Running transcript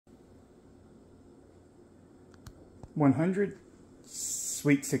100,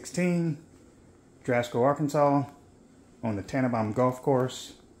 Sweet 16, Drasco, Arkansas, on the Tannenbaum golf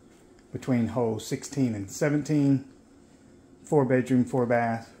course between holes 16 and 17. 4-bedroom,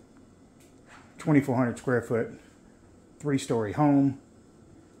 4-bath, 2,400 square foot, 3-story home.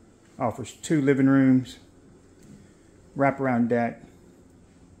 Offers 2 living rooms, wraparound deck,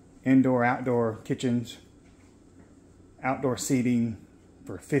 indoor, outdoor kitchens, outdoor seating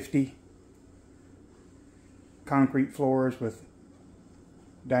for 50. Concrete floors with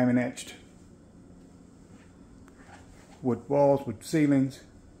diamond etched wood walls, wood ceilings,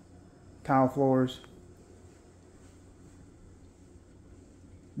 tile floors.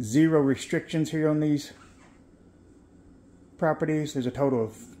 0 restrictions here on these properties. There's a total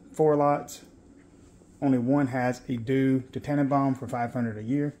of 4 lots. Only one has a due to Tannenbaum for $500 a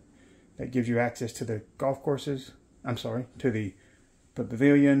year. That gives you access to the golf courses. I'm sorry, to the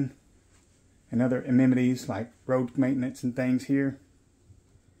pavilion and other amenities like road maintenance and things here.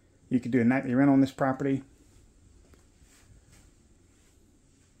 You could do a nightly rental on this property.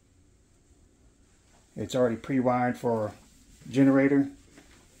 It's already pre-wired for generator.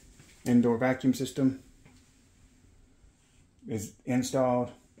 Indoor vacuum system is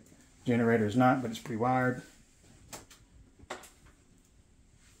installed. Generator is not, but it's pre-wired.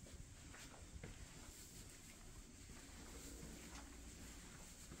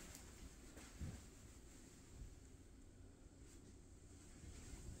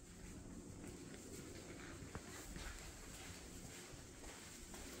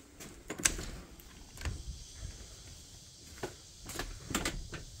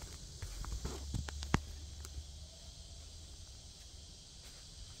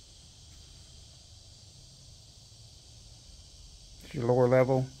 Your lower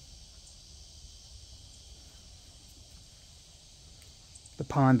level. The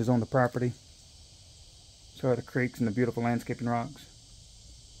pond is on the property. So are the creeks and the beautiful landscaping rocks.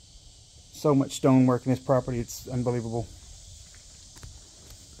 So much stonework in this property, it's unbelievable.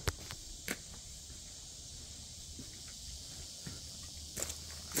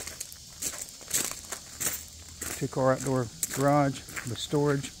 Two-car outdoor garage with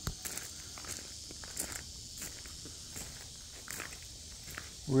storage.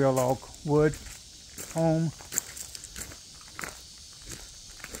 Real log wood home.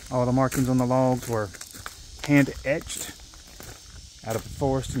 All the markings on the logs were hand etched out of a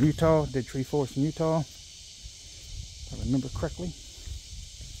forest in Utah, dead tree forest in Utah, if I remember correctly.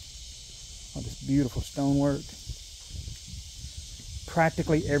 All this beautiful stonework.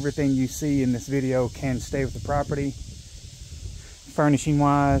 Practically everything you see in this video can stay with the property. Furnishing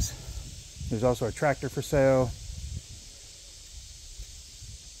wise, there's also a tractor for sale.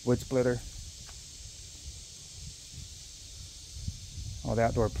 Wood splitter. All the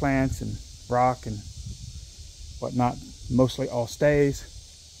outdoor plants and rock and whatnot mostly all stays.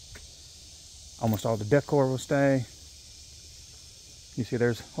 Almost all the decor will stay. You see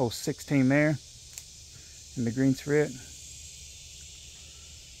there's hole 16 there and the greens for it.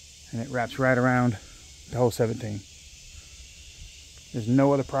 And it wraps right around the hole 17. There's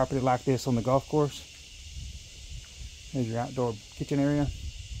no other property like this on the golf course. There's your outdoor kitchen area.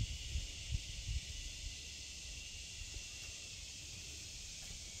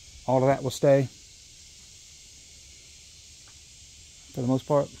 All of that will stay for the most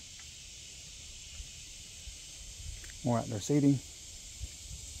part. More outdoor seating.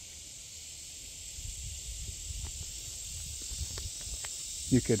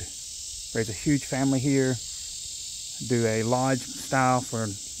 You could raise a huge family here, do a lodge style for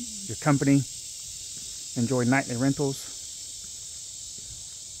your company, enjoy nightly rentals.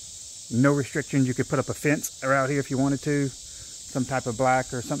 No restrictions. You could put up a fence around here if you wanted to. Some type of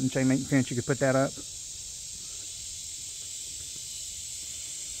black or something chain link fence, you could put that up.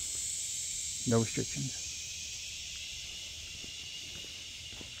 No restrictions.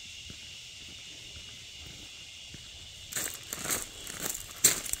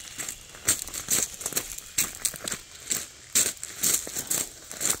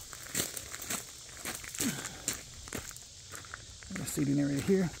 The seating area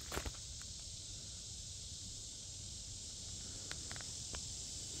here.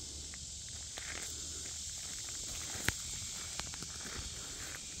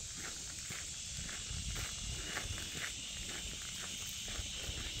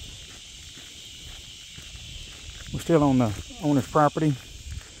 We're still on the owner's property.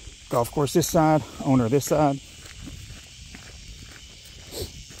 Golf course this side, owner this side.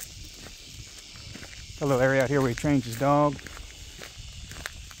 A little area out here where he trains his dog.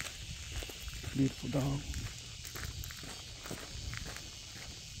 Beautiful dog.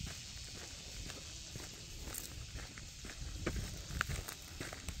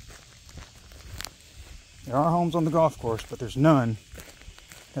 There are homes on the golf course, but there's none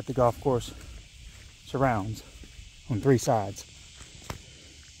that the golf course surrounds on 3 sides.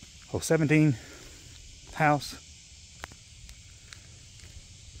 Hole 17, house.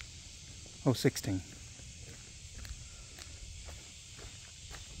 Hole 16.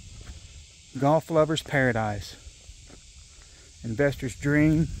 Golf lover's paradise. Investor's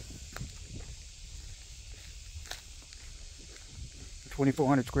dream.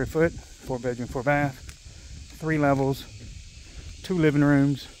 2,400 square foot, 4 bedroom, 4 bath, 3 levels, 2 living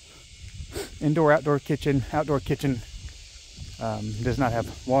rooms, indoor, outdoor kitchen. Outdoor kitchen does not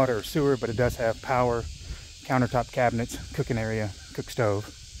have water or sewer, but it does have power, countertop cabinets, cooking area, cook stove,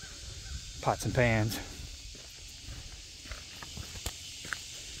 pots and pans.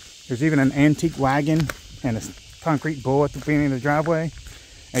 There's even an antique wagon and a concrete bull at the beginning of the driveway.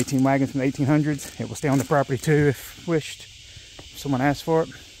 18 wagons from the 1800s. It will stay on the property too if wished. If someone asks for it.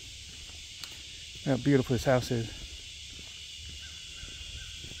 Look how beautiful this house is.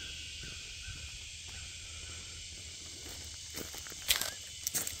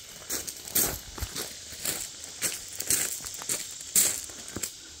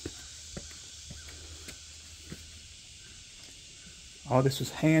 All this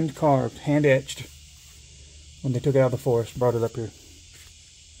was hand carved, hand etched when they took it out of the forest, brought it up here.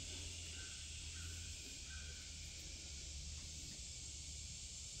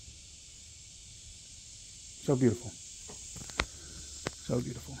 So beautiful. So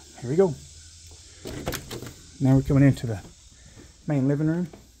beautiful. Here we go. Now we're coming into the main living room.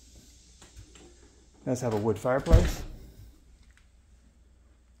 It does have a wood fireplace.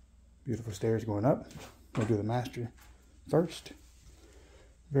 Beautiful stairs going up. We'll do the master first.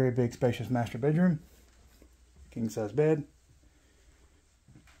 Very big, spacious master bedroom. King size bed.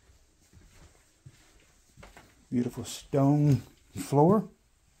 Beautiful stone floor.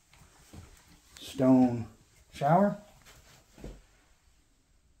 Stone shower.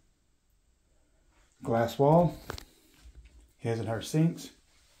 Glass wall. His and her sinks.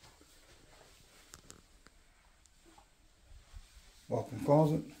 Walk-in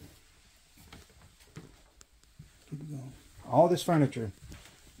closet. Keep it going. All this furniture,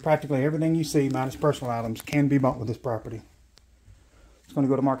 practically everything you see minus personal items, can be bought with this property. It's going to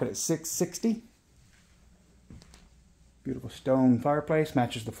go to market at $660. Beautiful stone fireplace,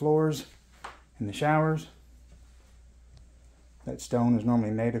 matches the floors and the showers. That stone is normally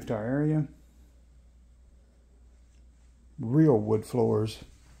native to our area. Real wood floors.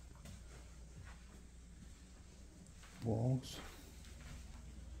 Walls.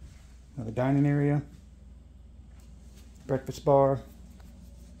 Another dining area. Breakfast bar.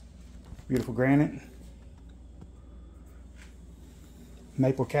 Beautiful granite.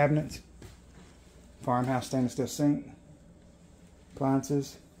 Maple cabinets. Farmhouse stainless steel sink.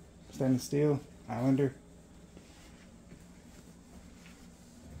 Appliances. Stainless steel. Islander.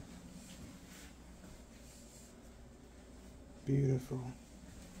 Beautiful.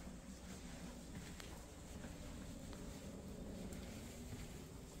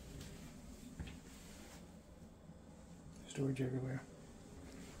 Storage everywhere.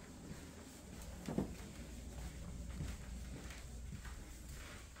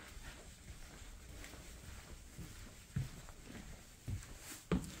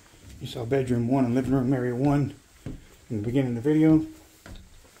 You saw bedroom 1 and living room area 1 in the beginning of the video.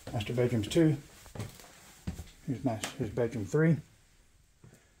 Master bedrooms 2. Here's bedroom 3.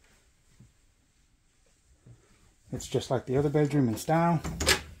 It's just like the other bedroom in style.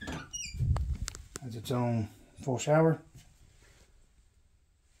 Has its own full shower.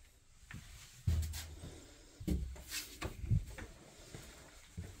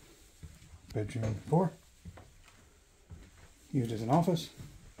 Bedroom 4. Used as an office.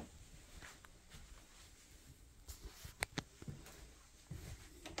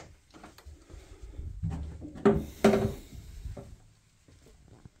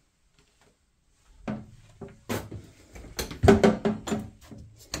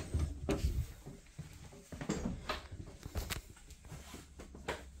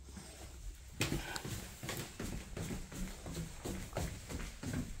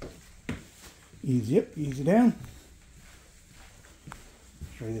 Easy up, easy down.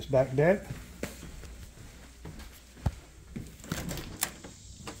 Show you this back deck.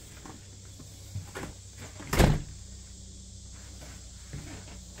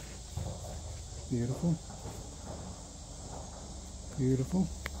 Beautiful. Beautiful.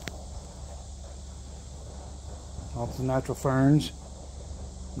 All the natural ferns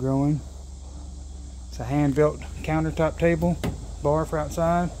growing. It's a hand-built countertop table, bar for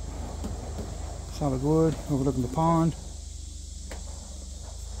outside. Solid wood, overlooking the pond.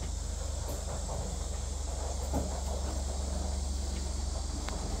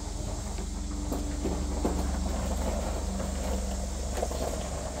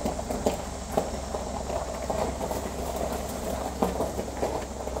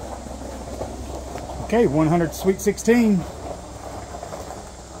 Okay, 100 Sweet 16.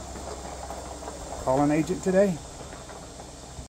 Call an agent today.